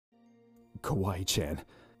Kawaii-chan,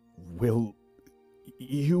 will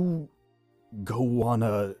you go on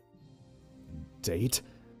a date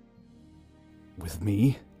with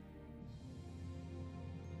me?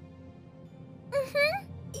 Mm-hmm.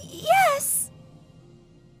 Yes!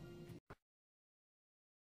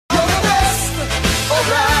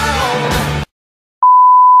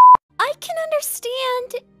 I can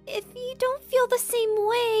understand if you don't feel the same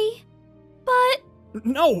way, but...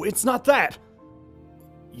 No, it's not that!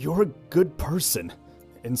 You're a good person,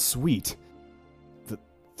 and sweet. The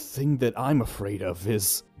thing that I'm afraid of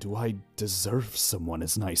is, do I deserve someone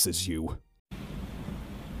as nice as you?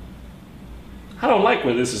 I don't like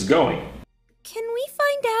where this is going. Can we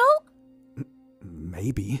find out?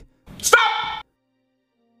 Maybe. Stop!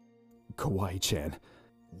 Kawaii-chan,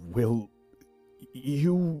 will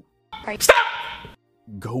you... Stop!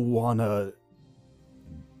 Go on a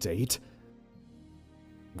date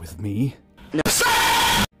with me? No.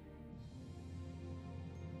 Stop!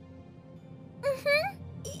 Mm-hmm.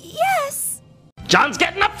 Yes! John's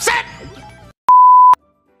getting upset!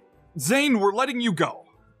 Zane, we're letting you go.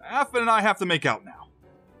 Affin and I have to make out now.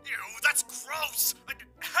 Ew, that's gross!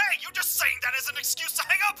 Hey, you're just saying that as an excuse to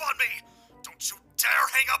hang up on me! Don't you dare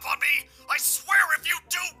hang up on me! I swear if you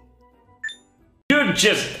do...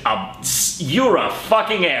 You're a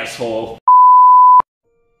fucking asshole.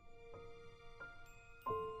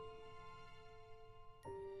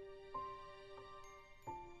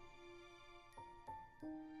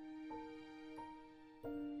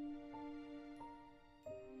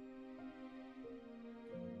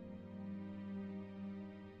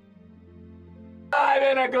 I'm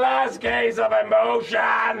in a glass case of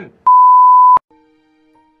emotion!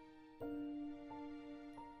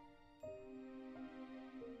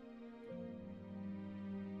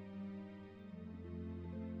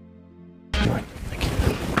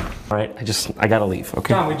 Alright, I gotta leave,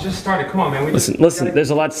 okay? John, we just started. Come on, man. Listen, there's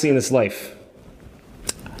a lot to see in this life.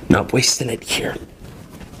 Not wasting it here.